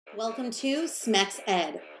Welcome to Smex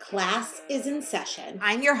Ed. Class is in session.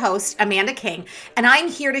 I'm your host, Amanda King, and I'm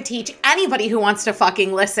here to teach anybody who wants to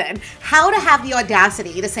fucking listen how to have the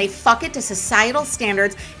audacity to say fuck it to societal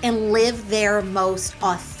standards and live their most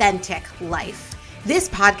authentic life. This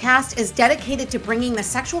podcast is dedicated to bringing the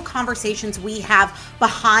sexual conversations we have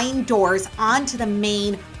behind doors onto the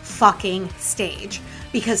main fucking stage.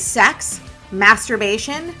 Because sex,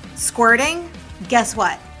 masturbation, squirting, guess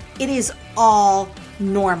what? It is all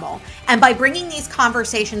normal. And by bringing these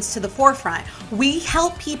conversations to the forefront, we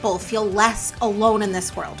help people feel less alone in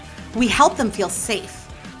this world. We help them feel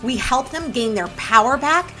safe. We help them gain their power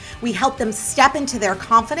back. We help them step into their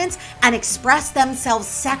confidence and express themselves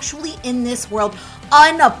sexually in this world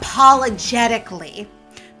unapologetically.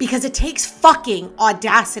 Because it takes fucking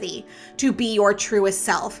audacity to be your truest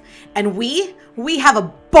self. And we have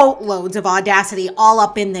a boatloads of audacity all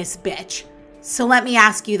up in this bitch. So let me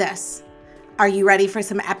ask you this. Are you ready for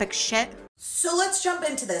some epic shit? So let's jump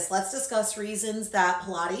into this. Let's discuss reasons that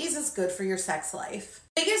Pilates is good for your sex life.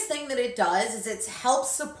 The biggest thing that it does is it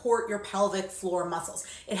helps support your pelvic floor muscles.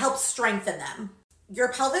 It helps strengthen them. Your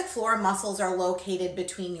pelvic floor muscles are located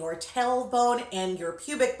between your tailbone and your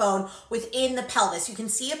pubic bone within the pelvis. You can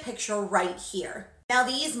see a picture right here. Now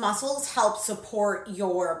these muscles help support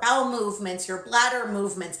your bowel movements, your bladder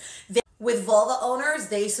movements. With vulva owners,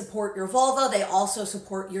 they support your vulva. They also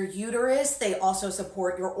support your uterus. They also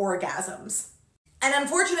support your orgasms. And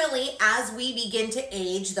unfortunately, as we begin to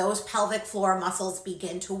age, those pelvic floor muscles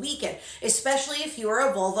begin to weaken, especially if you are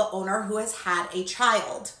a vulva owner who has had a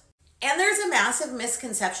child. And there's a massive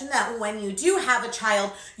misconception that when you do have a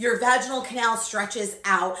child, your vaginal canal stretches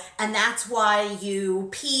out, and that's why you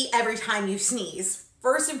pee every time you sneeze.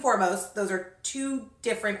 First and foremost, those are two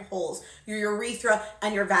different holes, your urethra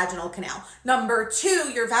and your vaginal canal. Number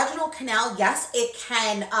two, your vaginal canal, yes, it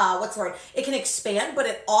can, it can expand, but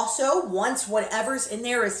it also, once whatever's in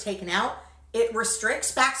there is taken out, it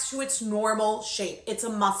restricts back to its normal shape. It's a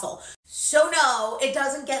muscle. So no, it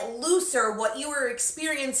doesn't get looser. What you are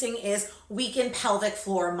experiencing is weakened pelvic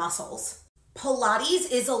floor muscles.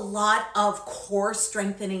 Pilates is a lot of core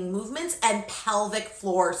strengthening movements and pelvic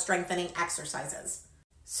floor strengthening exercises.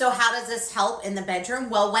 So how does this help in the bedroom?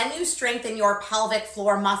 Well, when you strengthen your pelvic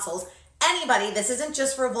floor muscles, anybody, this isn't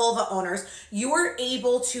just for vulva owners, you are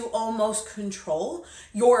able to almost control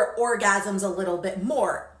your orgasms a little bit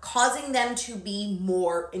more, causing them to be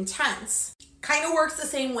more intense. Kind of works the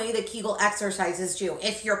same way that Kegel exercises do.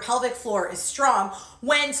 If your pelvic floor is strong,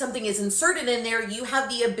 when something is inserted in there, you have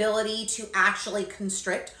the ability to actually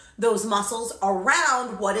constrict those muscles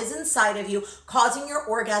around what is inside of you, causing your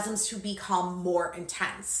orgasms to become more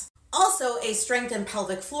intense. Also, a strengthened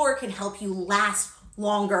pelvic floor can help you last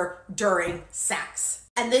longer during sex.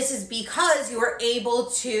 And this is because you are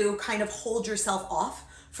able to kind of hold yourself off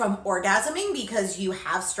from orgasming because you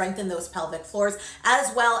have strengthened those pelvic floors,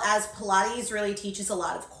 as well as Pilates really teaches a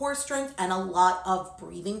lot of core strength and a lot of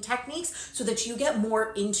breathing techniques so that you get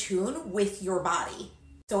more in tune with your body.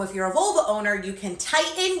 So if you're a vulva owner, you can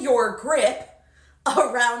tighten your grip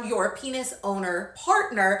around your penis owner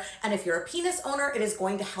partner. And if you're a penis owner, it is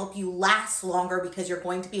going to help you last longer because you're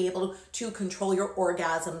going to be able to control your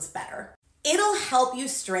orgasms better. It'll help you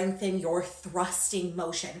strengthen your thrusting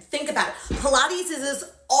motion. Think about it. Pilates is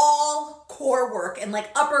all core work and like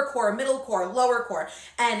upper core, middle core, lower core.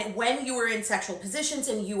 And when you are in sexual positions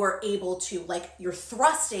and you are able to, like you're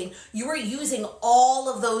thrusting, you are using all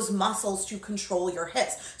of those muscles to control your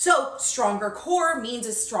hips. So stronger core means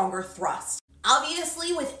a stronger thrust.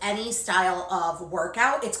 Obviously, with any style of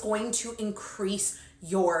workout, it's going to increase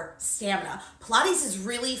your stamina. Pilates is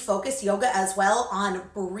really focused, yoga as well, on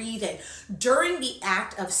breathing. During the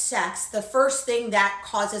act of sex, the first thing that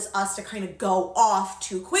causes us to kind of go off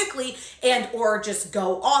too quickly or just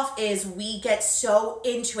go off is we get so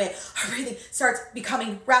into it. Our breathing starts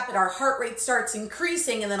becoming rapid, our heart rate starts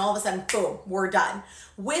increasing, and then all of a sudden, boom, we're done.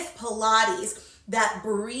 With Pilates, that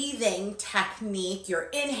breathing technique, your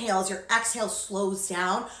inhales, your exhales slows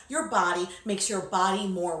down your body, makes your body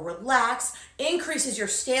more relaxed, increases your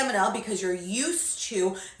stamina because you're used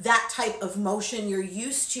to that type of motion, you're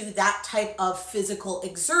used to that type of physical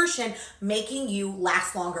exertion, making you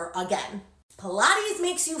last longer again. Pilates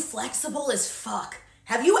makes you flexible as fuck.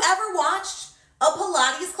 Have you ever watched a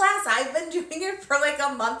Pilates class? I've been doing it for like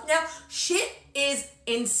a month now. Shit is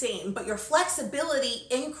insane, but your flexibility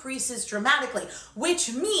increases dramatically,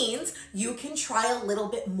 which means you can try a little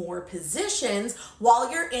bit more positions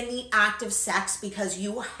while you're in the act of sex because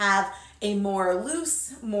you have a more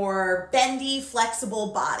loose, more bendy, flexible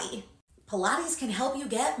body. Pilates can help you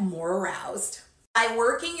get more aroused. By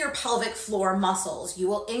working your pelvic floor muscles, you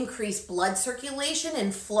will increase blood circulation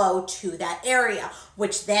and flow to that area,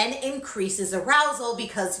 which then increases arousal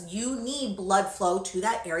because you need blood flow to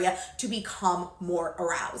that area to become more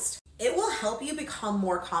aroused. It will help you become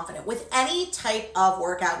more confident with any type of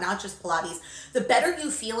workout, not just Pilates. The better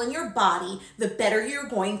you feel in your body, the better you're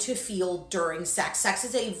going to feel during sex. Sex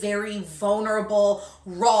is a very vulnerable,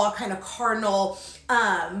 raw, kind of carnal,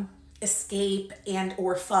 escape and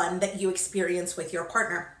or fun that you experience with your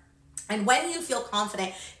partner. And when you feel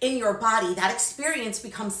confident in your body, that experience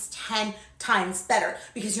becomes 10 times better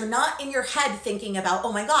because you're not in your head thinking about,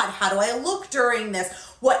 oh my God, how do I look during this?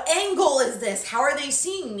 What angle is this? How are they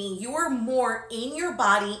seeing me? You are more in your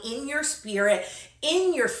body, in your spirit,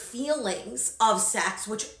 in your feelings of sex,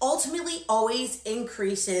 which ultimately always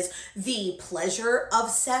increases the pleasure of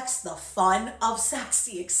sex, the fun of sex,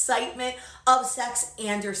 the excitement of sex,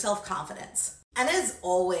 and your self-confidence. And as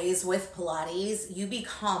always with Pilates, you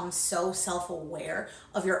become so self-aware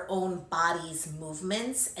of your own body's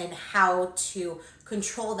movements and how to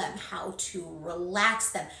control them, how to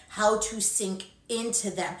relax them, how to sink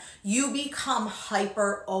into them. You become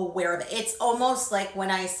hyper aware of it. It's almost like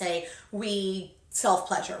when I say we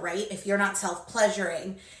self-pleasure, right? If you're not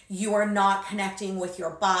self-pleasuring, you are not connecting with your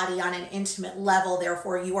body on an intimate level.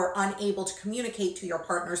 Therefore, you are unable to communicate to your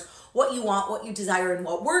partners what you want, what you desire, and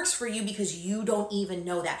what works for you because you don't even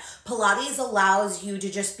know that. Pilates allows you to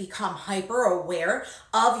just become hyper aware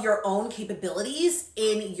of your own capabilities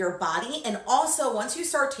in your body. And also, once you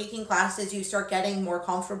start taking classes, you start getting more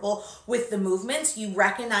comfortable with the movements, you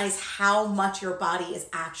recognize how much your body is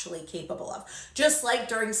actually capable of. Just like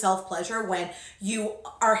during self-pleasure, when you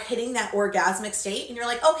are hitting that orgasmic state and you're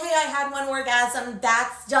like, okay, I had one orgasm,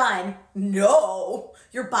 that's done. No,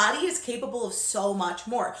 your body is capable of so much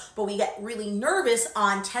more. But we get really nervous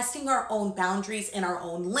on testing our own boundaries and our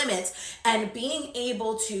own limits, and being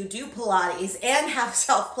able to do Pilates and have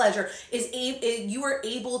self-pleasure you are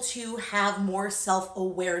able to have more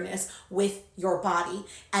self-awareness with your body.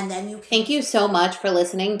 And then you can... Thank you so much for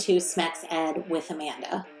listening to Smex Ed with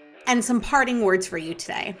Amanda. And some parting words for you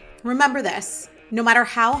today. Remember this, no matter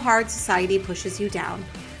how hard society pushes you down,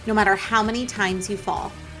 no matter how many times you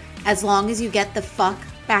fall, as long as you get the fuck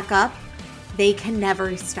back up, they can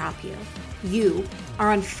never stop you. You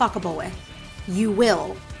are unfuckable with. You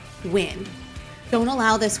will win. Don't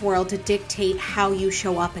allow this world to dictate how you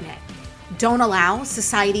show up in it. Don't allow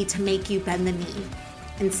society to make you bend the knee.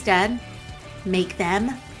 Instead, make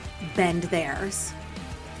them bend theirs.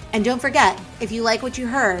 And don't forget, if you like what you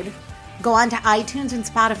heard, go on to iTunes and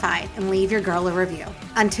Spotify and leave your girl a review.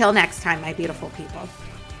 Until next time, my beautiful people.